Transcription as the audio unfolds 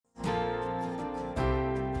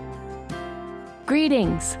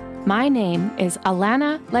Greetings! My name is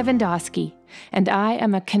Alana Lewandowski, and I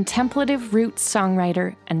am a contemplative roots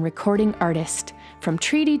songwriter and recording artist from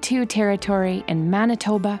Treaty 2 territory in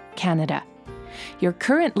Manitoba, Canada. You're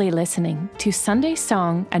currently listening to Sunday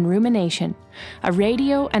Song and Rumination, a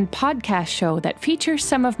radio and podcast show that features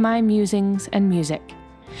some of my musings and music.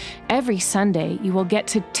 Every Sunday, you will get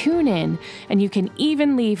to tune in, and you can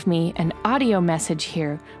even leave me an audio message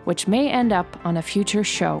here, which may end up on a future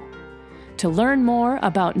show. To learn more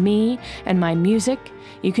about me and my music,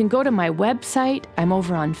 you can go to my website. I'm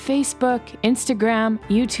over on Facebook, Instagram,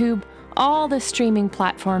 YouTube, all the streaming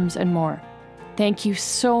platforms and more. Thank you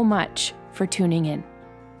so much for tuning in.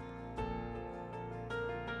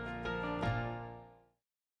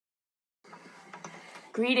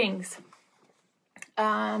 Greetings.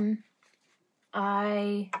 I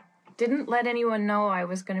didn't let anyone know I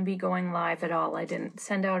was going to be going live at all. I didn't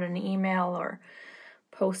send out an email or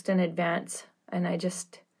post in advance, and I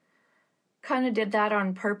just kind of did that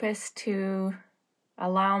on purpose to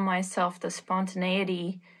allow myself the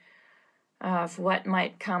spontaneity of what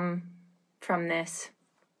might come from this.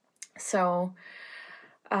 So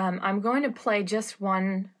I'm going to play just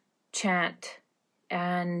one chant,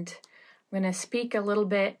 and I'm going to speak a little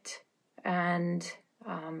bit, and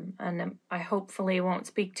I hopefully won't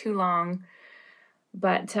speak too long,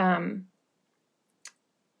 but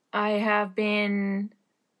I have been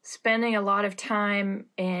spending a lot of time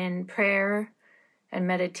in prayer and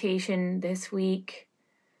meditation this week,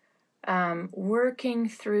 working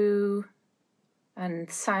through and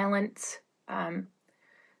silence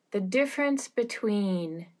the difference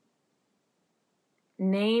between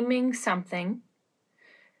naming something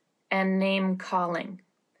and name calling.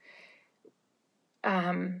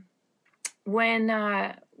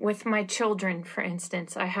 With my children, for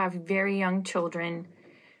instance, I have very young children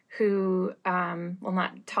who,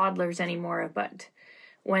 not toddlers anymore, but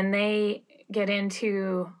when they get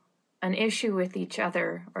into an issue with each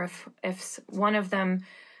other, or if one of them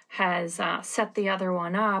has set the other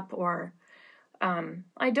one up, or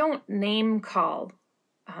I don't name call.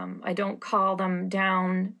 I don't call them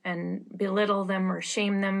down and belittle them or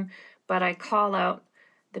shame them, but I call out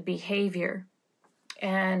the behavior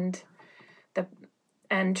and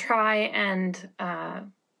try and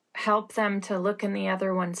help them to look in the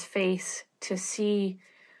other one's face to see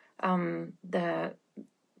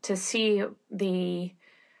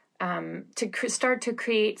start to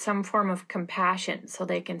create some form of compassion so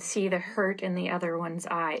they can see the hurt in the other one's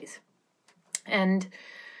eyes. And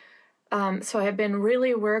so I've been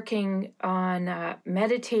really working on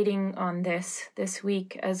meditating on this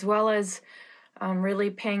week, as well as really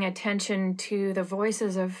paying attention to the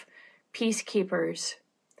voices of peacekeepers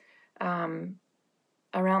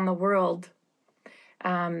around the world.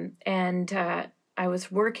 And I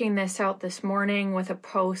was working this out this morning with a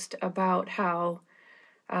post about how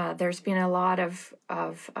there's been a lot of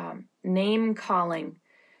name calling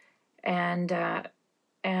and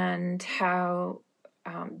how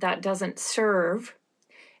that doesn't serve.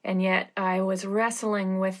 And yet I was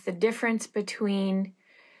wrestling with the difference between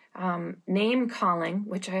name calling,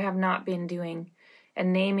 which I have not been doing,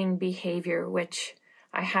 and naming behavior, which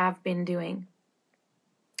I have been doing.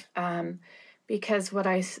 Because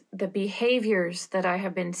the behaviors that I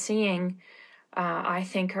have been seeing, I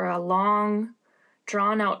think are a long,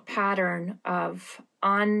 drawn-out pattern of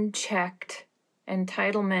unchecked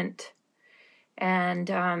entitlement. And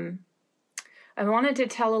I wanted to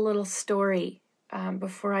tell a little story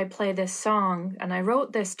before I play this song. And I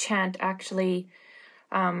wrote this chant actually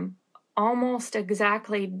almost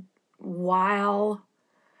exactly while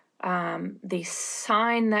the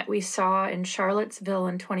sign that we saw in Charlottesville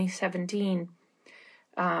in 2017,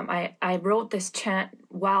 I wrote this chant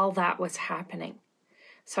while that was happening.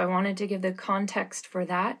 So I wanted to give the context for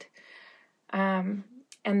that. And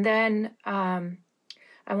then I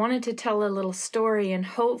wanted to tell a little story, and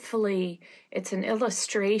hopefully it's an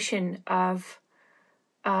illustration of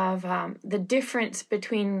the difference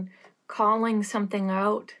between calling something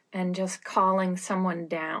out and just calling someone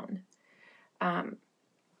down.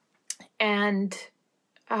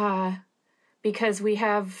 Because we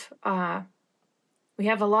have a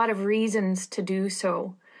lot of reasons to do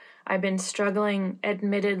so. I've been struggling,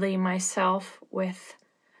 admittedly, myself with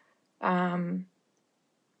some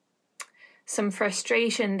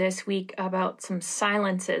frustration this week about some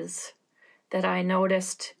silences that I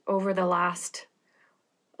noticed over the last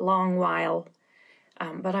long while.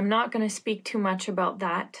 But I'm not going to speak too much about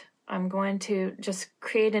that. I'm going to just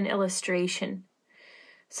create an illustration.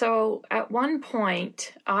 So at one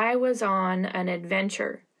point, I was on an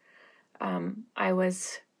adventure. I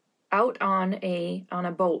was out on a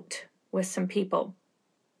boat, with some people.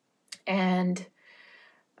 And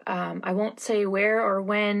I won't say where or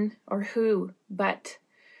when or who, but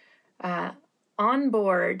on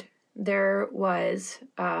board there was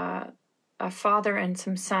a father and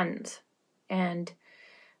some sons. And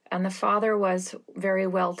the father was very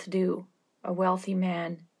well-to-do, a wealthy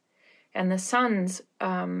man. And the sons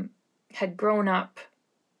had grown up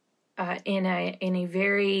in a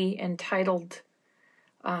very entitled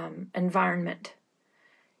environment.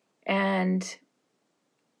 And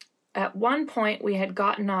at one point we had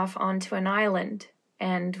gotten off onto an island,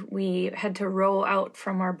 and we had to row out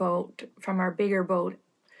from our bigger boat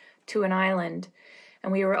to an island.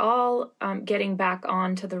 And we were all getting back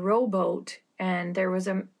onto the rowboat, and there was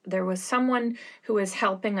someone who was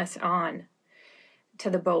helping us on to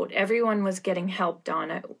the boat. Everyone was getting helped on.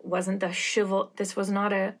 It wasn't this was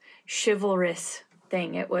not a chivalrous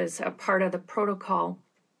thing. It was a part of the protocol.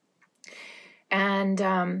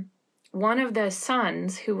 And one of the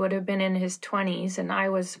sons, who would have been in his 20s, and I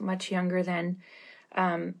was much younger then,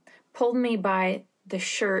 pulled me by the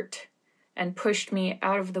shirt and pushed me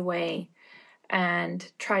out of the way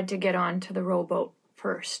and tried to get onto the rowboat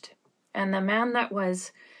first. And the man that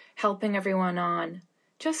was helping everyone on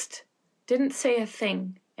just didn't say a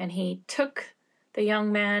thing. And he took the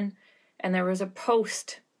young man, and there was a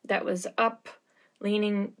post that was up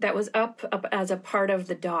as a part of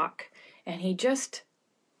the dock. And he just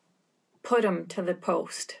put him to the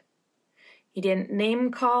post. He didn't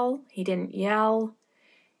name call. He didn't yell.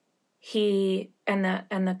 And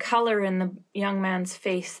the color in the young man's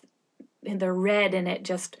face, the red in it,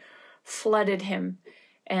 just flooded him.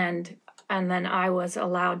 And then I was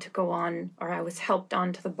allowed to go on, or I was helped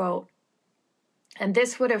onto the boat. And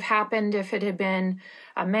this would have happened if it had been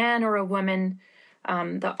a man or a woman.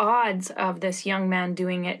 The odds of this young man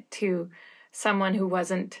doing it to someone who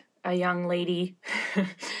wasn't a young lady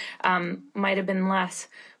might have been less.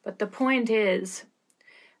 But the point is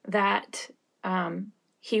that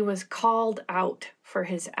he was called out for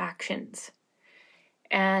his actions.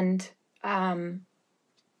 And I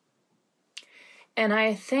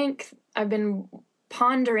think I've been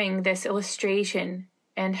pondering this illustration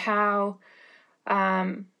and how,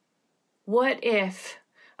 what if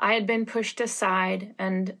I had been pushed aside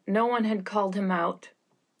and no one had called him out?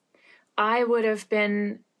 I would have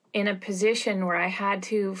been in a position where I had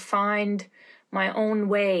to find my own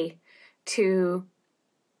way to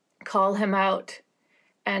call him out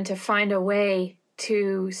and to find a way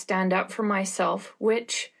to stand up for myself,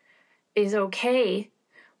 which is okay.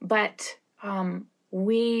 But I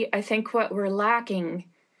think what we're lacking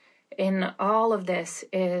in all of this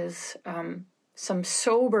is some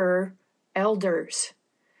sober elders.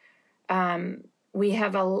 We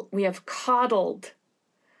have coddled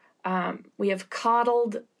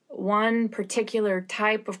one particular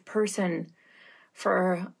type of person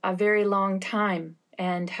for a very long time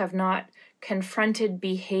and have not confronted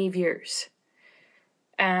behaviors.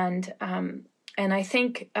 And I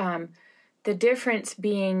think the difference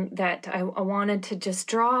being that I wanted to just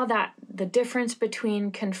draw the difference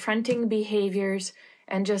between confronting behaviors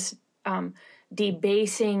and just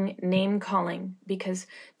debasing name-calling, because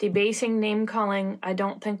debasing name-calling I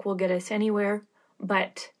don't think will get us anywhere,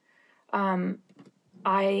 but I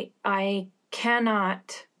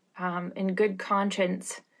cannot, in good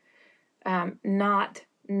conscience, not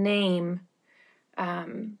name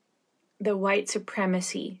the white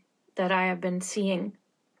supremacy that I have been seeing.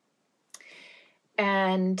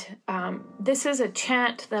 And this is a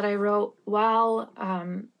chant that I wrote while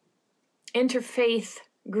interfaith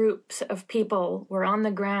groups of people were on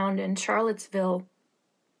the ground in Charlottesville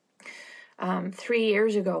 3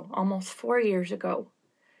 years ago, almost 4 years ago.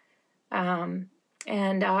 And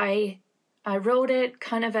I wrote it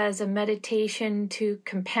kind of as a meditation to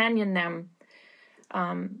companion them.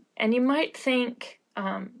 And you might think,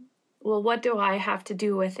 well, what do I have to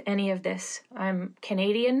do with any of this? I'm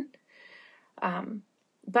Canadian.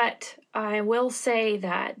 But I will say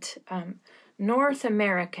that North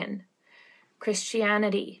American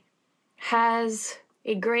Christianity has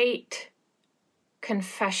a great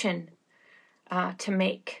confession to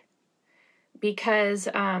make, because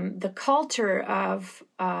the culture of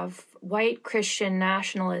white Christian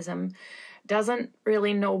nationalism doesn't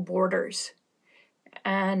really know borders,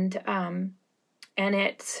 and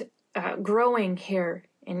it's growing here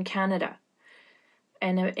in Canada,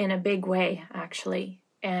 and in a big way, actually.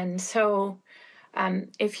 And so,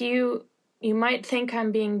 if you might think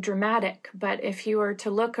I'm being dramatic, but if you were to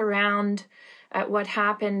look around at what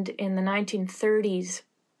happened in the 1930s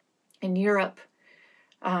in Europe,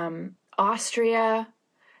 Austria,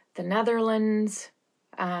 the Netherlands,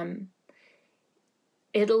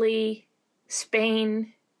 Italy,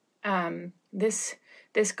 Spain. This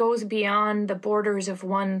goes beyond the borders of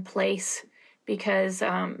one place, because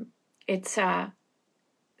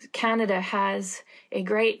Canada has a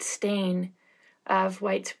great stain of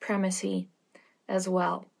white supremacy as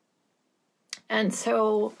well. And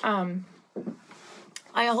so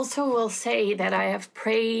I also will say that I have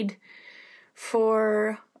prayed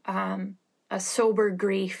for a sober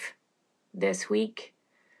grief this week,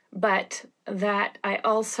 but that I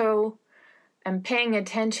also am paying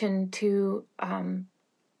attention to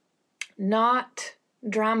not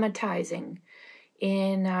dramatizing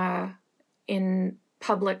in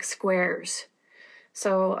public squares.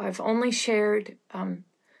 So I've only shared,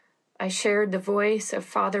 I shared the voice of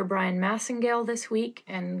Father Brian Massengale this week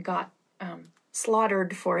and got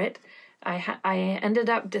slaughtered for it. I ended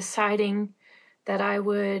up deciding that I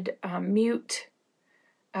would mute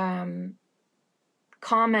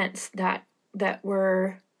comments that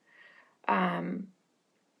were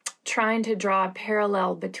trying to draw a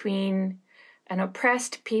parallel between an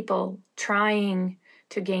oppressed people trying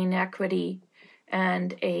to gain equity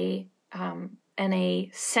and a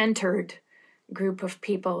centered group of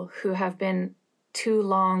people who have been too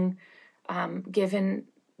long given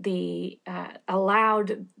the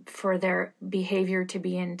allowed for their behavior to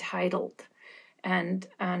be entitled and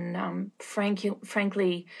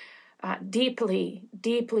frankly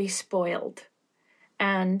deeply spoiled.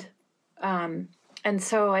 And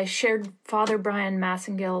so I shared Father Brian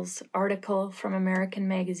Massengale's article from American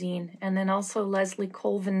Magazine, and then also Leslie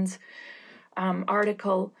Colvin's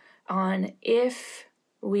article on if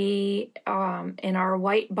we in our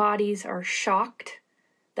white bodies are shocked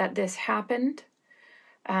that this happened,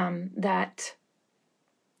 that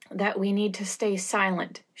we need to stay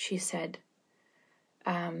silent, she said,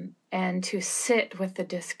 and to sit with the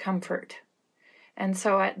discomfort. And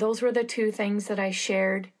so those were the two things that I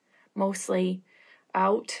shared mostly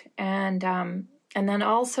out, and then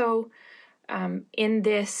also in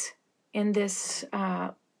this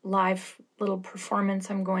live little performance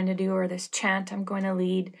I'm going to do, or this chant I'm going to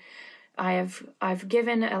lead, I've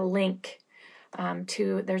given a link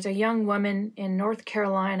there's a young woman in North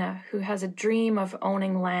Carolina who has a dream of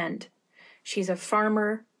owning land. She's a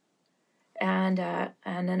farmer and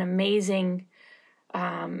an amazing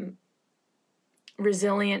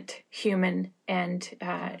resilient human, and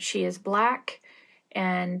she is Black,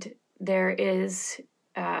 and there is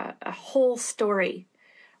a whole story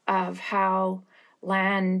of how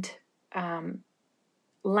land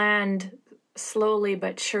slowly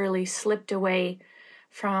but surely slipped away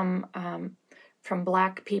from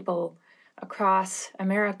Black people across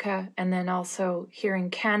America, and then also here in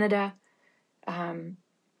Canada, and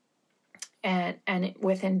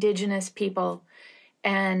with Indigenous people,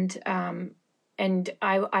 and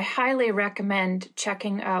I highly recommend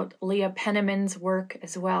checking out Leah Penniman's work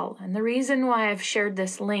as well. And the reason why I've shared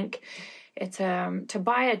this link, it's to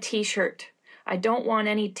buy a t-shirt. I don't want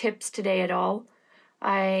any tips today at all.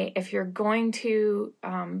 If you're going to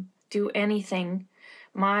do anything,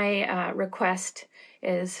 my request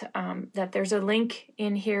is that there's a link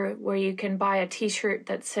in here where you can buy a t-shirt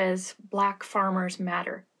that says Black Farmers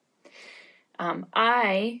Matter.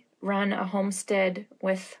 I run a homestead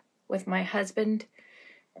with my husband,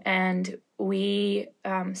 and we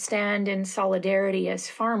stand in solidarity as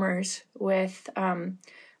farmers with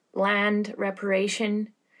land reparation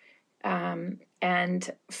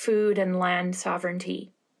and food and land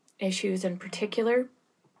sovereignty issues in particular.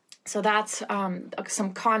 So that's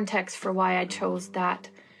some context for why I chose that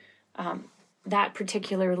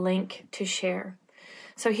particular link to share.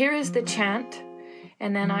 So here is the chant,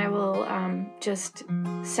 and then I will just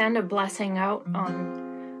send a blessing out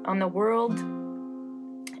on the world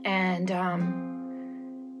and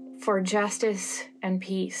for justice and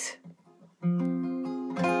peace.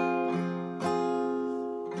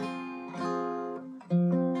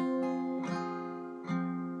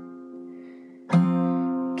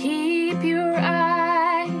 Keep your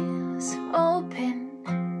eyes open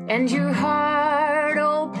and your heart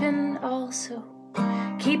open also.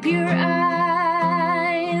 Keep your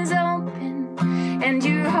eyes open and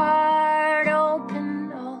your heart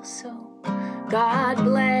open also. God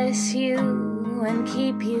bless you and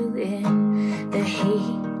keep you in the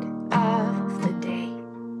heat of the day.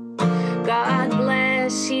 God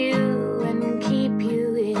bless you and keep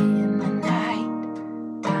you in the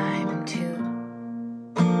night time too.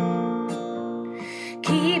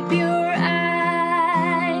 Keep your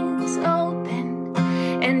eyes open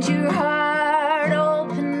and your heart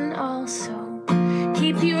open also.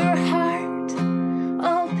 Keep your heart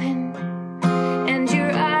open and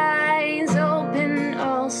your eyes open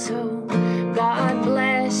also. God bless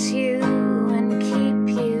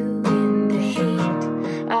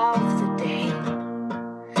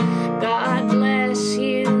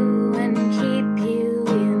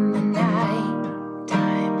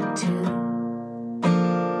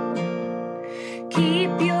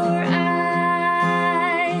Keep your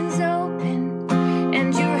eyes open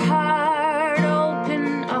and your heart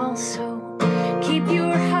open also. Keep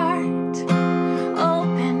your heart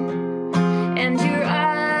open and your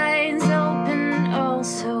eyes open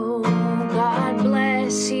also. God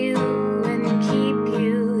bless you and keep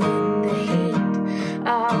you in the heat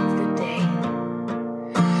of the day.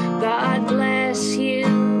 God bless you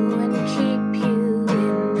and keep you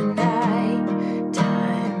in the night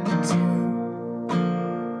time too.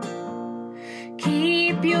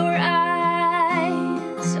 Keep your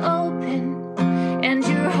eyes open and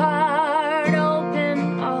your heart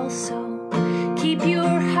open also. Keep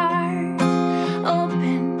your heart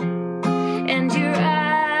open and your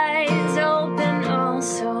eyes open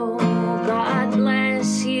also. God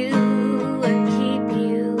bless you and keep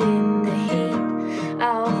you in the heat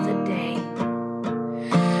of the day.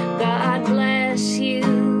 God bless you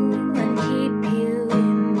and keep you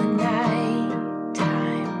in the night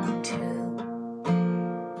time too.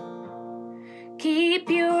 Keep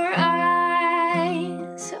your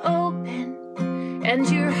eyes open and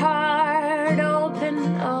your heart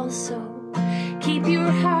open also. Keep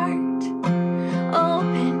your heart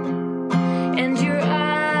open and your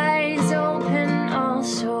eyes open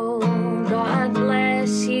also. God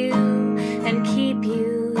bless you and keep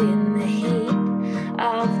you in the heat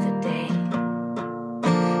of the day.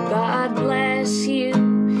 God bless you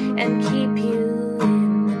and keep you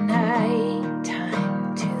in the night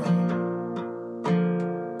time too.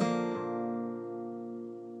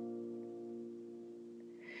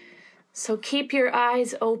 So keep your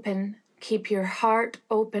eyes open, keep your heart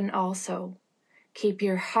open also. Keep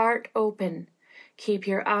your heart open, keep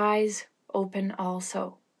your eyes open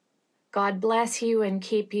also. God bless you and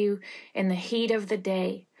keep you in the heat of the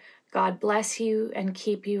day. God bless you and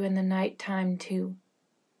keep you in the night time too.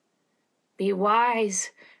 Be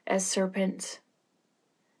wise as serpents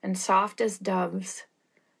and soft as doves.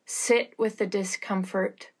 Sit with the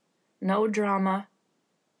discomfort, no drama.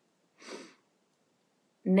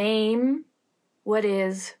 Name what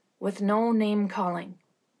is with no name calling.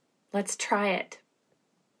 Let's try it.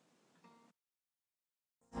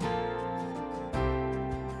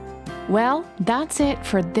 Well, that's it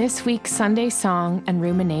for this week's Sunday Song and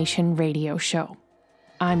Rumination radio show.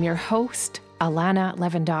 I'm your host, Alana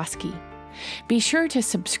Lewandowski. Be sure to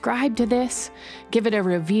subscribe to this, give it a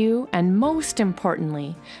review, and most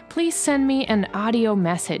importantly, please send me an audio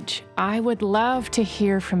message. I would love to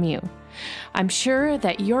hear from you. I'm sure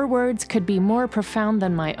that your words could be more profound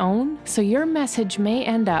than my own, so your message may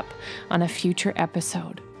end up on a future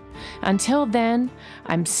episode. Until then,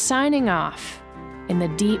 I'm signing off in the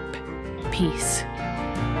deep peace.